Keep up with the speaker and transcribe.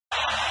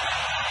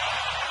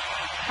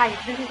Hi,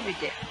 this is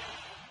Vijay.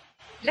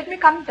 Let me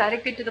come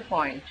directly to the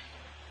point.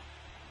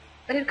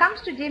 When it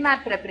comes to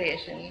GMAT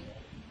preparation,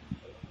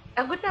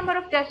 a good number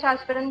of test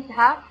aspirants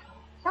have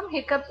some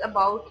hiccups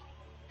about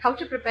how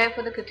to prepare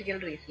for the critical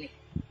reasoning.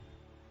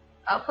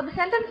 For the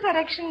sentence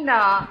correction,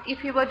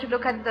 if you were to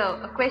look at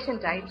the question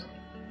types,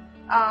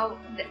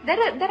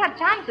 there are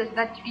chances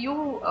that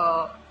you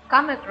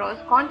come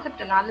across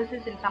concept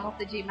analysis in some of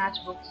the GMAT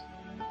books.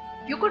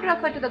 You could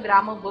refer to the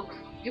grammar books.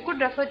 You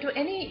could refer to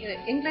any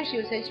English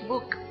usage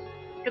book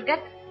to get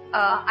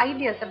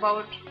ideas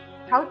about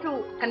how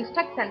to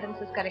construct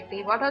sentences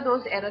correctly, what are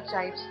those error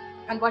types,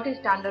 and what is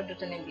standard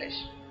written English.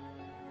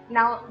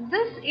 Now,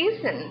 this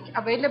isn't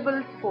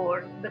available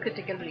for the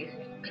critical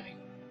reasoning.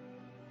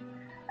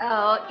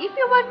 If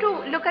you were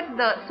to look at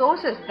the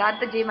sources that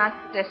the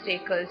GMAT test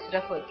takers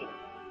refer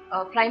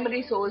to,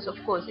 primary source, of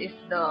course, is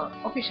the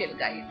official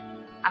guide.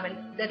 I mean,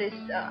 there is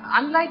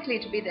unlikely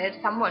to be there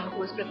someone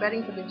who is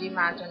preparing for the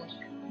GMAT and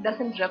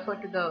doesn't refer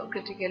to the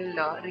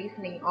critical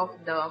reasoning of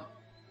the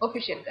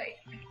official guide.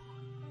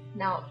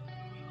 Now,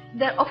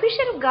 the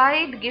official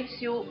guide gives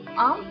you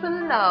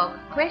ample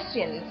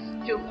questions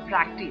to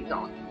practice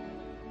on.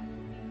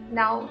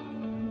 Now,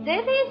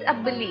 there is a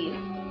belief,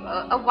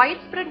 a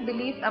widespread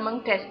belief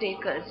among test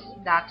takers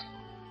that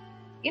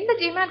in the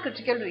GMAT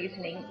critical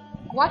reasoning,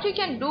 what you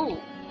can do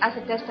as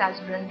a test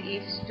aspirant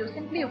is to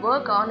simply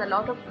work on a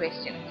lot of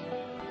questions.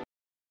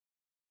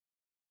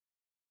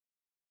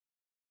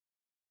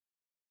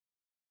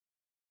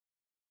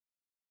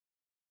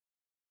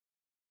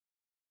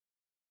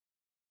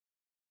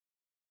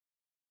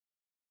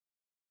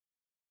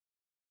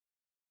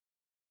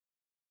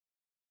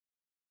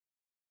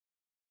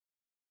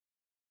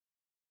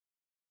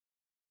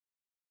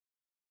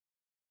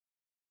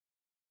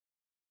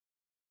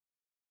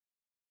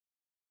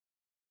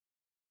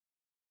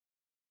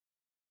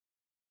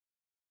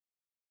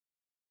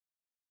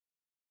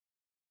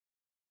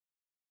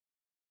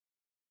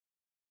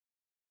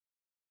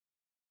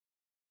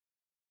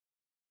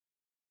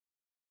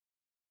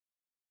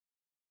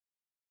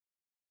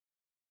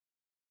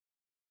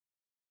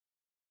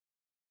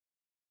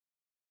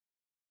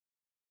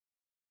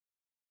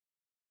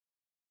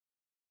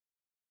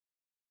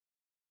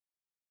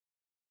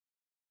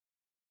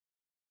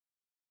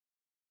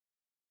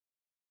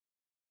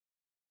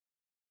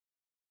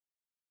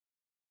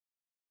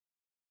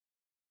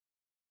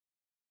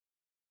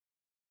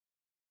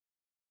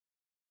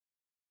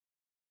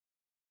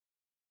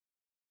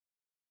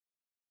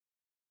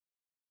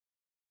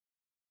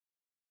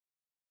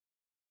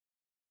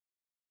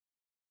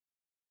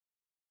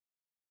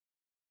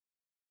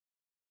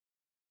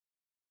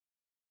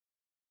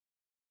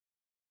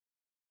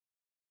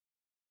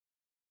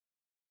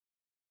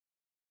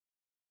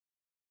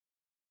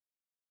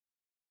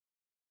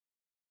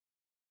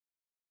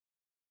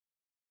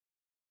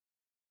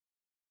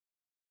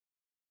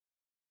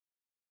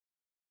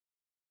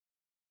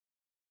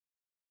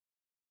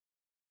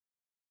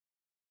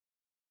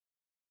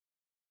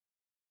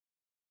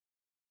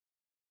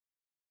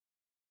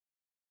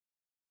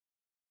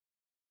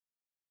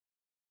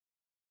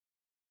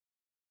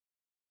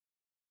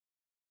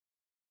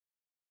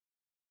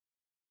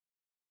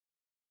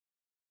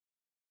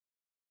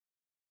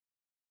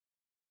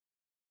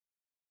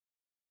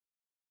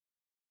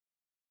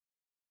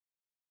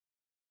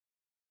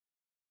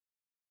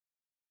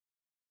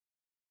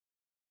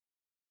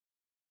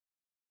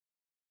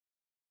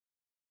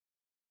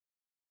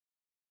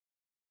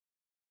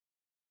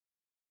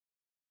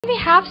 We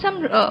have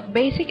some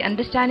basic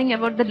understanding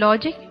about the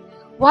logic,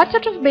 what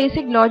sort of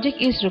basic logic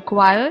is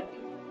required,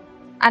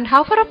 and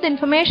how far of the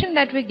information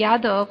that we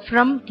gather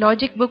from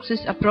logic books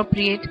is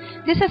appropriate.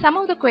 These are some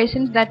of the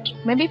questions that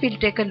maybe we'll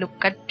take a look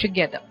at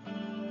together.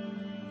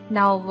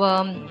 Now,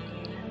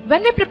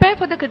 when we prepare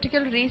for the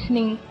critical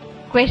reasoning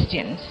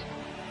questions,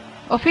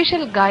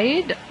 official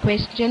guide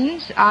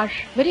questions are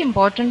very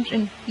important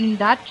in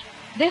that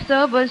they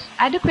serve as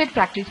adequate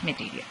practice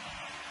material.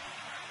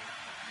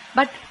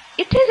 But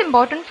it is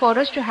important for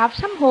us to have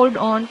some hold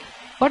on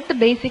what the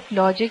basic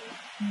logic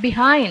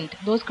behind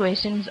those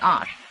questions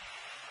are.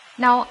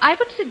 Now, I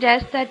would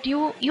suggest that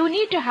you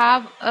need to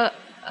have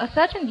a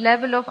certain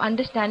level of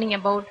understanding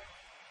about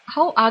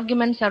how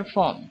arguments are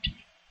formed.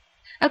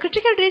 A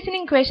critical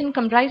reasoning question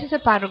comprises a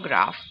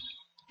paragraph,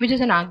 which is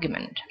an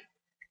argument.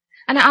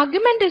 An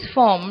argument is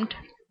formed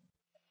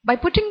by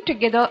putting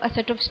together a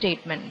set of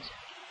statements.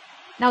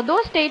 Now,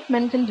 those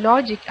statements in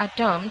logic are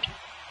termed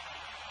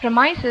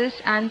premises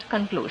and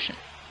conclusion.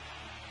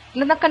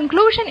 Now, the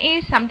conclusion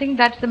is something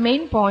that's the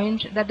main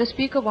point that the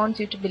speaker wants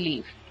you to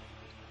believe.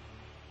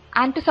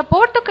 And to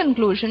support the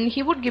conclusion,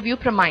 he would give you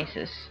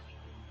premises.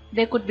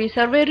 There could be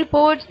survey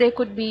reports, there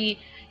could be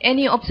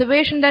any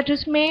observation that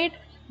is made,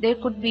 there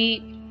could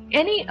be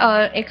any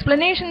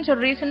explanations or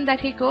reason that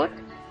he could.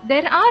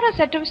 There are a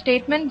set of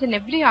statements in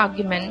every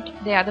argument,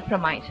 they are the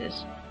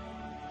premises.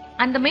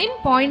 And the main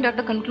point of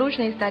the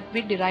conclusion is that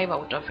we derive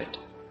out of it.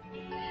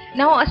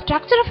 Now, a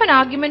structure of an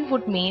argument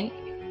would mean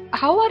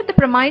how are the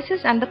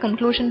premises and the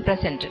conclusion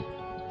presented.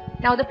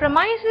 Now the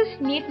premises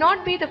need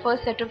not be the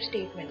first set of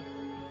statements.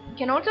 You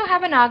can also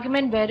have an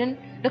argument wherein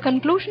the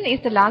conclusion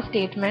is the last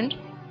statement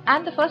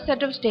and the first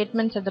set of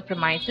statements are the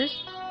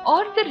premises,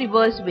 or the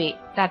reverse way.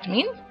 That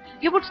means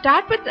you would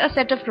start with a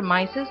set of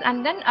premises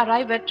and then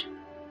arrive at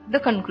the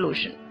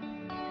conclusion.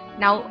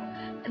 Now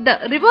the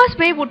reverse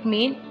way would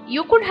mean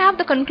you could have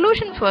the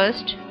conclusion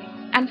first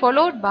and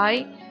followed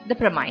by the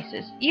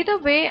premises. Either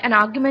way, an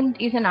argument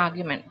is an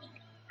argument.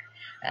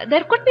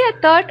 There could be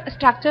a third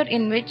structure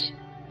in which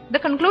the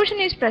conclusion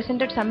is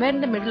presented somewhere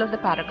in the middle of the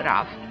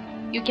paragraph.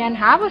 You can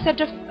have a set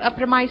of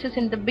premises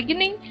in the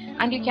beginning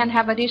and you can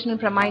have additional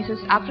premises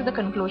after the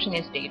conclusion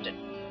is stated.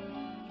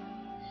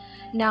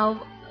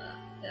 Now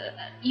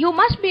you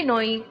must be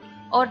knowing,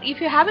 or if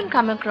you haven't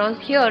come across,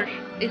 here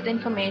is the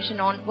information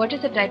on what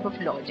is the type of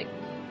logic.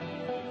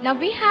 Now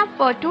we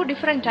have two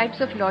different types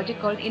of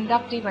logic called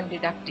inductive and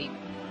deductive.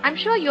 I'm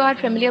sure you are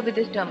familiar with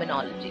this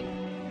terminology.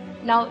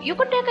 Now you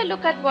could take a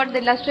look at what the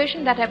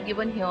illustration that I've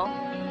given here.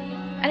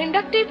 An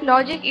inductive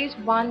logic is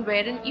one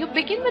wherein you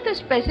begin with a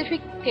specific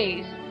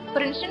case.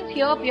 For instance,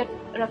 here we are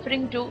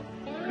referring to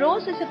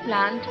rose is a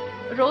plant,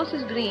 rose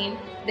is green,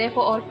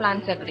 therefore all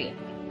plants are green.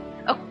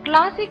 A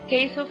classic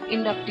case of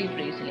inductive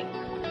reasoning.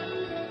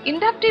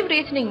 Inductive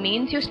reasoning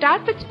means you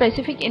start with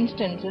specific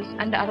instances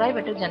and arrive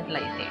at a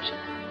generalization.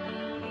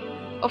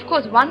 Of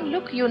course, one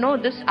look you know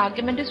this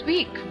argument is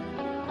weak.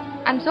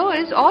 And so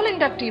is all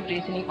inductive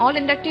reasoning. All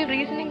inductive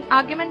reasoning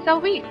arguments are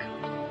weak.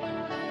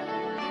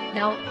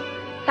 Now,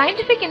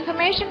 scientific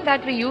information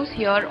that we use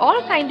here,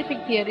 all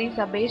scientific theories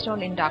are based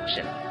on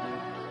induction.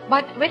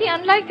 But very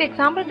unlike the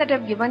example that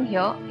I've given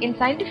here, in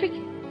scientific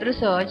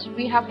research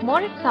we have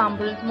more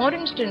examples, more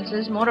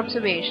instances, more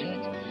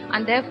observations,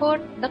 and therefore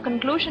the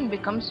conclusion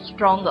becomes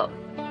stronger.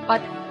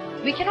 But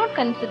we cannot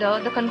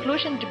consider the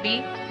conclusion to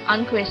be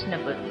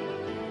unquestionable.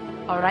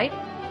 Alright?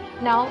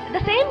 Now,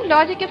 the same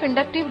logic of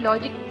inductive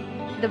logic,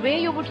 the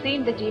way you would see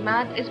in the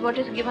GMAT, is what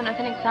is given as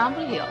an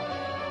example here.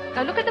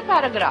 Now look at the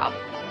paragraph.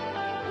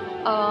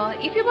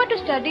 If you were to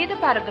study the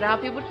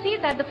paragraph, you would see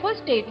that the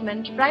first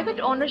statement, private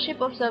ownership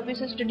of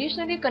services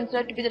traditionally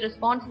considered to be the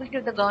responsibility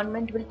of the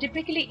government, will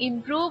typically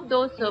improve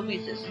those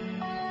services.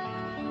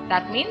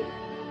 That means,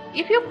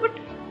 if you put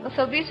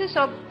services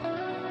of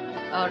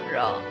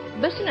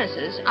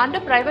businesses under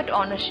private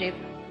ownership,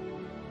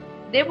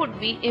 they would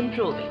be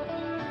improving,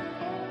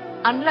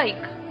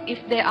 unlike if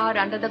they are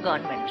under the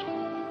government.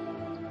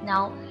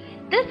 Now,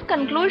 this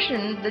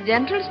conclusion, the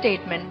general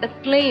statement, the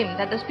claim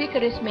that the speaker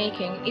is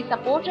making, is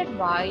supported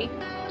by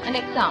an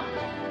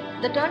example.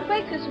 The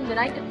turnpike system in the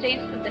United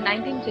States of the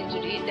 19th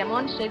century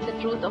demonstrates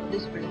the truth of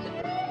this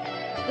principle.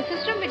 The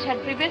system, which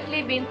had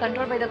previously been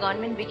controlled by the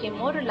government, became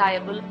more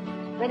reliable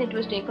when it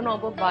was taken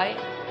over by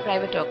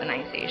private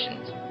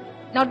organizations.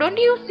 Now, don't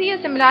you see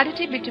a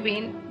similarity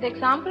between the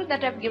example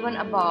that I've given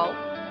above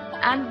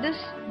and this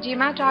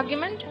GMAT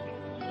argument?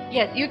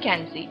 Yes, you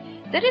can see.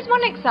 There is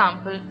one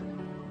example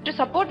to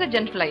support the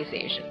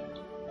generalization.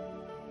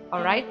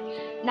 Alright.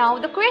 Now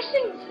the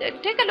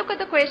question, take a look at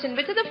the question.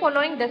 Which of the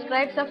following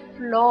describes a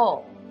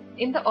flaw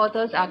in the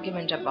author's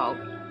argument above?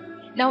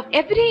 Now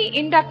every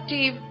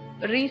inductive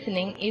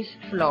reasoning is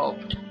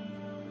flawed.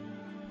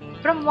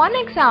 From one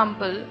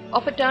example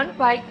of a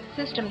turnpike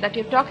system that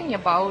you're talking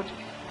about,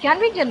 can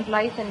we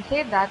generalize and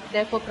say that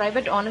therefore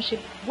private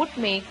ownership would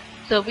make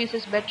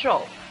services better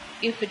off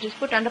if it is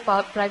put under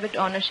private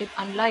ownership,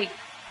 unlike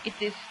it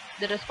is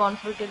the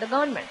responsibility of the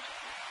government?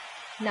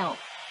 Now,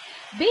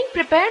 being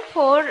prepared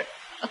for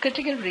a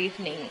critical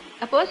reasoning,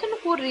 a person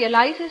who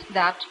realizes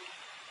that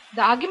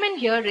the argument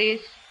here is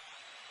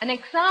an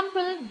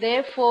example,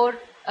 therefore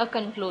a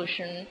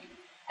conclusion,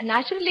 and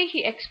naturally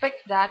he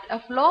expects that a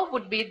flaw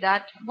would be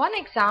that one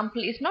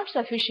example is not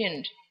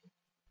sufficient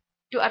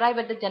to arrive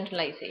at the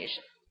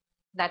generalization.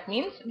 That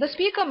means the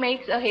speaker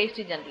makes a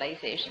hasty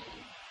generalization.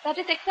 That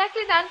is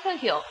exactly the answer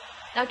here.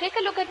 Now take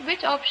a look at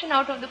which option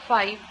out of the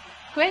 5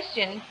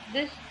 questions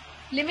this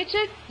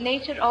limited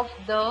nature of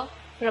the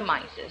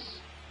premises,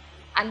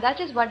 and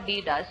that is what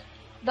D does.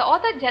 The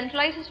author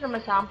generalizes from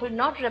a sample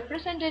not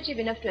representative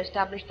enough to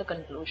establish the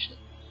conclusion.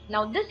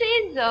 Now this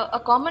is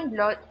a common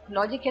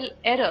logical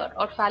error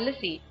or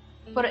fallacy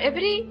for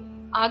every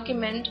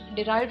argument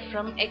derived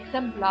from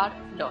exemplar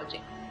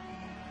logic.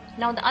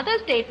 Now the other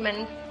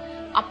statements,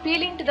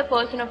 appealing to the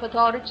person of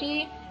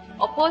authority,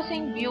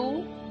 opposing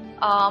view,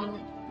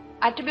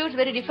 attributes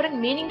very different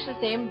meanings to the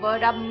same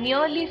word, are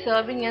merely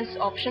serving as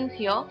options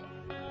here,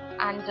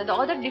 and the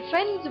author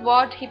defends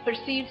what he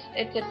perceives,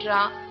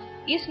 etc.,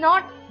 is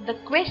not the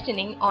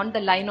questioning on the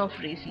line of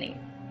reasoning.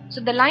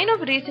 So the line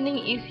of reasoning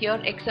is here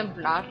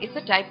exemplar, is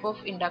a type of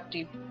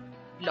inductive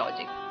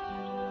logic.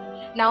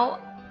 Now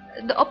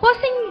the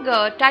opposing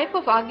type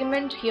of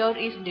argument here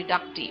is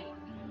deductive.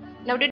 Now